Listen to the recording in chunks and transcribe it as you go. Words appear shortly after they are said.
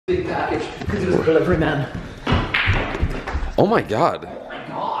Big package because it was a delivery man. Oh my god. Oh my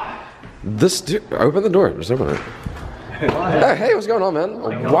god. This dude, open the door. Just open it. Hey, what's going on, man? Oh,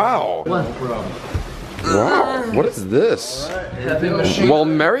 wow. Wow. What is this? Heavy machine. Well,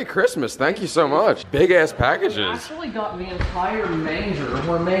 Merry Christmas. Thank you so much. Big ass packages. Actually got the entire manger.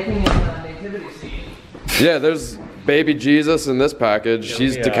 We're making it a nativity scene. Yeah, there's baby Jesus in this package.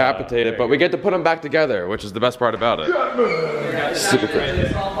 She's decapitated, but we get to put them back together, which is the best part about it. Super cool.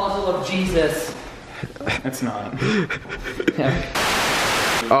 It's all puzzle of Jesus. It's not.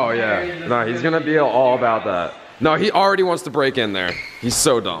 Oh yeah. No, he's gonna be all about that. No, he already wants to break in there. He's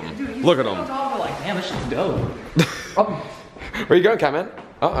so dumb. Look at him. Like, damn, this shit's dope. Where you going, Catman?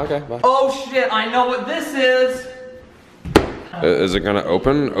 Oh, okay. Bye. Oh shit! I know what this is. Is it gonna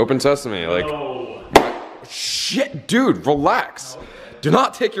open? Open sesame, like. Shit, dude, relax. Do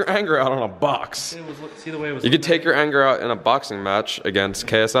not take your anger out on a box. See the way it was. You could take your anger out in a boxing match against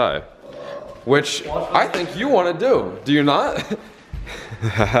KSI, which I think you want to do. Do you not?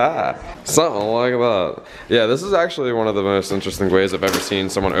 Something like that. Yeah, this is actually one of the most interesting ways I've ever seen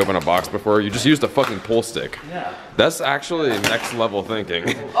someone open a box before. You just used a fucking pool stick. Yeah. That's actually next level thinking.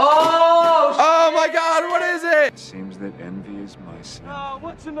 Oh! Oh my god, what is it? Seems that envy is my sin. Oh,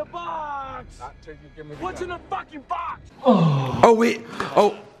 what's in the box? What's in the fucking box? Oh wait.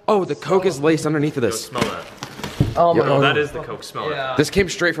 Oh, the Coke is laced underneath of this. Smell that. Oh my god. That is the Coke. Smell it. This came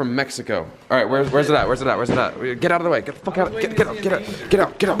straight from Mexico. All right, where's it at? Where's it at? Where's it at? Get out of the way. Get the fuck out. Get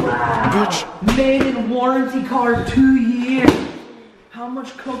out. Bitch. Made in warranty card 2 years. How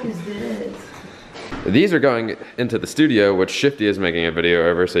much Coke is this? These are going into the studio, which Shifty is making a video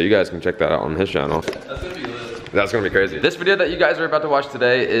over, so you guys can check that out on his channel. That's gonna be crazy. This video that you guys are about to watch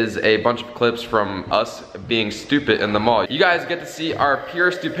today is a bunch of clips from us being stupid in the mall. You guys get to see our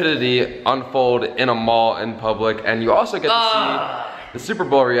pure stupidity unfold in a mall in public, and you also get to see the Super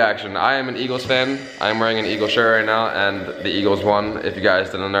Bowl reaction. I am an Eagles fan. I'm wearing an Eagles shirt right now, and the Eagles won, if you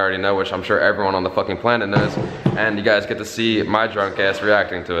guys didn't already know, which I'm sure everyone on the fucking planet knows. And you guys get to see my drunk ass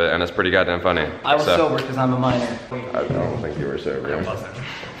reacting to it, and it's pretty goddamn funny. I was sober because I'm a minor. I don't think you were sober.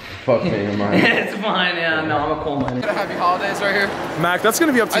 Fuck me in mine. It's fine, yeah, no, I'm a coal miner. Happy holidays right here. Mac, that's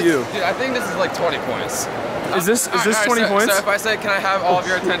gonna be up to you. Dude, I think this is like 20 points. Is this 20 so, points? So if I say, can I have all of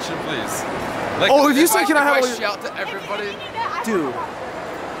your attention, please? Like, Oh, if you say, can I have all your... shout to everybody? Dude.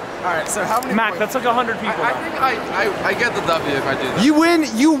 Alright, so how many Mac, points? that's like 100 people. I think I get the W if I do that.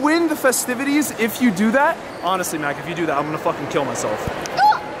 You win the festivities if you do that. Honestly, Mac, if you do that, I'm gonna fucking kill myself.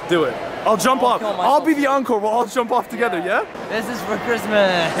 Do it. I'll jump off. I'll be the encore. We'll all jump off together, yeah? This is for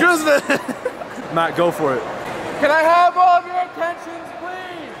Christmas. Christmas! Matt, go for it. Can I have all of your attentions,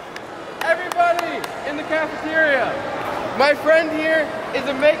 please? Everybody in the cafeteria. My friend here is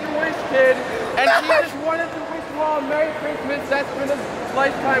a Make-A-Wish kid, and he just wanted to wish you all a Merry Christmas. That's been his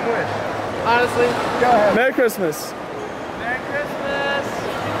lifetime wish. Honestly, go ahead. Merry Christmas. Merry Christmas.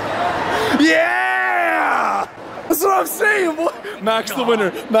 Yeah! That's what I'm saying, boy. Mac's the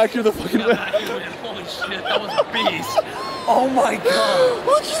winner. Mac, you're the fucking winner. Holy shit, that was a beast. Oh my god.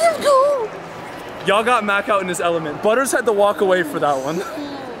 Look at him go. Y'all got Mac out in his element. Butters had to walk away for that one.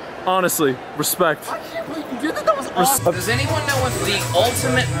 Honestly, respect. I can't believe you did that. That was awesome. Does anyone know if the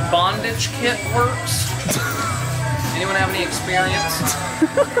ultimate bondage kit works? Anyone have any experience?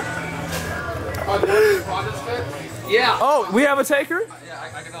 Yeah. Oh, we have a taker? Yeah,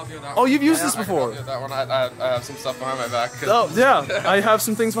 I can help you with that one. Oh, you've used this I can help before. you with that one. I have some stuff behind my back. Oh, yeah. I have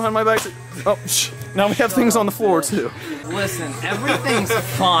some things behind my back too. Oh, shh. Now we have things on the floor too. Listen, everything's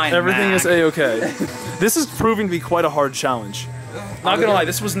fine. Everything Mac. is a-okay. This is proving to be quite a hard challenge. Not gonna lie,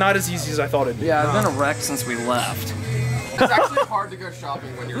 this was not as easy as I thought it'd be. Yeah, I've been a wreck since we left. It's actually hard to go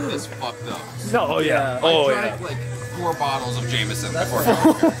shopping when you're this fucked up. No, oh yeah. I Oh drank yeah. like 4 bottles of Jameson before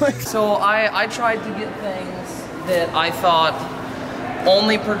going. So I tried to get things that I thought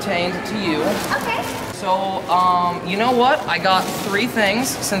only pertained to you. Okay. So, you know what? I got 3 things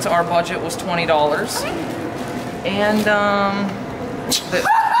since our budget was $20. Okay. And,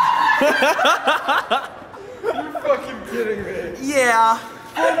 You're fucking kidding me. Yeah.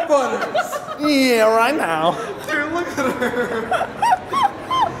 Butters. Yeah, right now. Dude, look at her.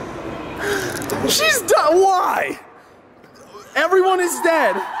 She's done. Why? Everyone is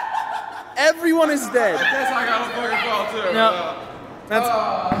dead. Everyone is dead. I guess I got a fucking call too. No. That's.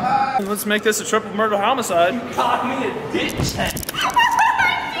 Let's make this a triple murder homicide. got me a dick chain.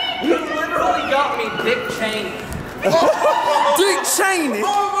 You literally got me Dick Cheney. Dick Cheney.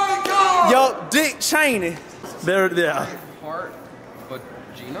 Oh my god. Yo, Dick Cheney. There, yeah. Heart, but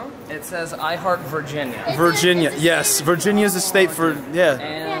Gino? It says I heart Virginia. Virginia. Yes, Virginia's a state for, yeah.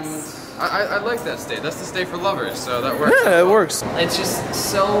 And I like that stay. That's the stay for lovers, so that works. Yeah, it works. It's just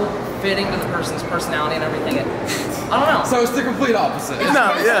so fitting to the person's personality and everything. I don't know. So it's the complete opposite.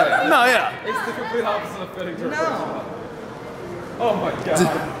 No, yeah. It's the complete opposite of fitting to a person. No. Oh my god.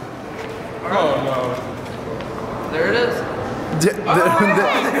 Oh no. There it is.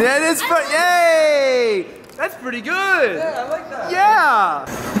 That is fun. Yay! That's pretty good. Yeah, I like that. Yeah.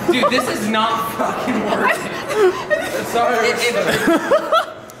 Dude, this is not fucking working. Sorry.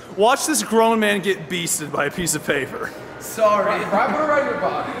 Watch this grown man get beasted by a piece of paper. Sorry. Wrap it around your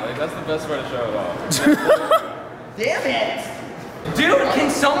body. Like, that's the best way to show it off. Damn it. Dude,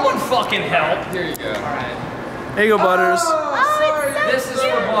 can someone fucking help? Here you go. Alright. Here you go, Butters. This is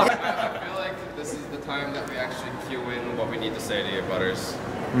for Butters. I feel like this is the time that we actually cue in what we need to say to you, Butters.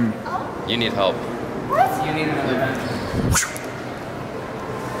 You need help. You need another intervention.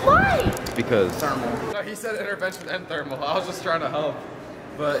 Why? Because Thermal. no, he said intervention and thermal. I was just trying to help.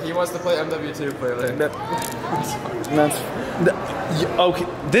 But he wants to play MW2 clearly. Okay,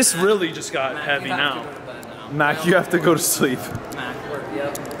 this really just got heavy now. Mac, you have to go to sleep. Mac,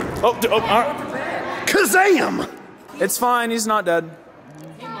 yep. Oh, Kazam! It's fine, he's not dead.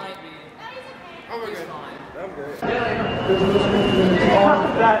 He might be. Oh my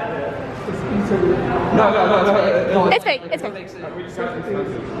god. It's fake. It's fake.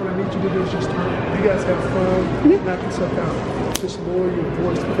 What I need you to do is just you guys have fun, knock yourself out. Just lower your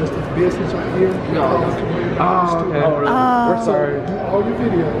voice because the business right here. No. Okay. We're sorry. Do all your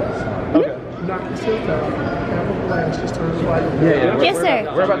videos. Okay. Knock yourself out. Have a blast. Just turn the light on. Yeah. Yes,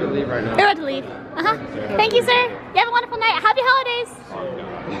 sir. We're about to leave right now. We're about to leave. Thank you, sir. You have a wonderful night. Happy holidays.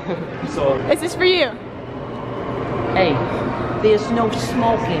 This is for you. Hey, there's no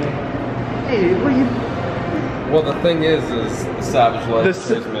smoking. Hey, what are you? Well, the thing is the Savage Life is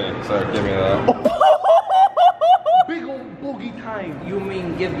me, so give me that. Big old boogie time. You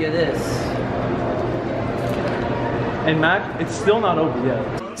mean give you this? And Mac, it's still not over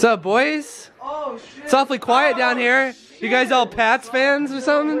yet. What's up, boys? Oh shit. It's awfully quiet down here. You guys all Pats fans or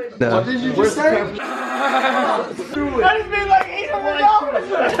something? No. What did you just say? That has been like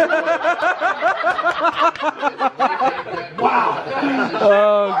 $800. Wow.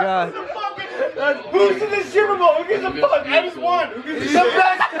 Oh god. Who's in the Superbowl? Who gives a fuck? I just won. Who gives a shit?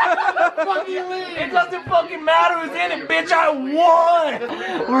 Fucking league. It doesn't fucking matter who's in it, bitch. I won.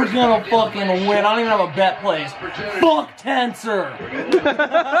 We're gonna fucking win. I don't even have a bet place. Fuck Tensor.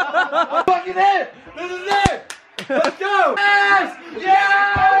 Fucking it. This is it. Let's go. Yes.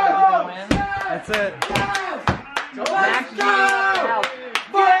 Yes. That's it. Yes. Let's go.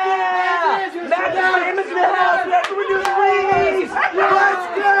 Yeah. Max famous in the house. That's what we do the release. Let's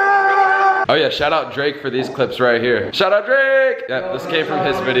go. Oh yeah, shout out Drake for these clips right here. Shout out Drake! Yeah, this came from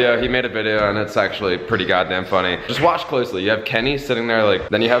his video. He made a video and it's actually pretty goddamn funny. Just watch closely. You have Kenny sitting there like,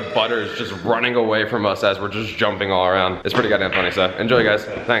 then you have Butters just running away from us as we're just jumping all around. It's pretty goddamn funny, so enjoy guys.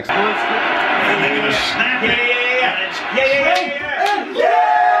 Thanks.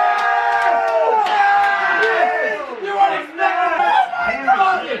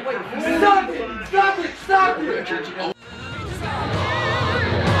 Stop it!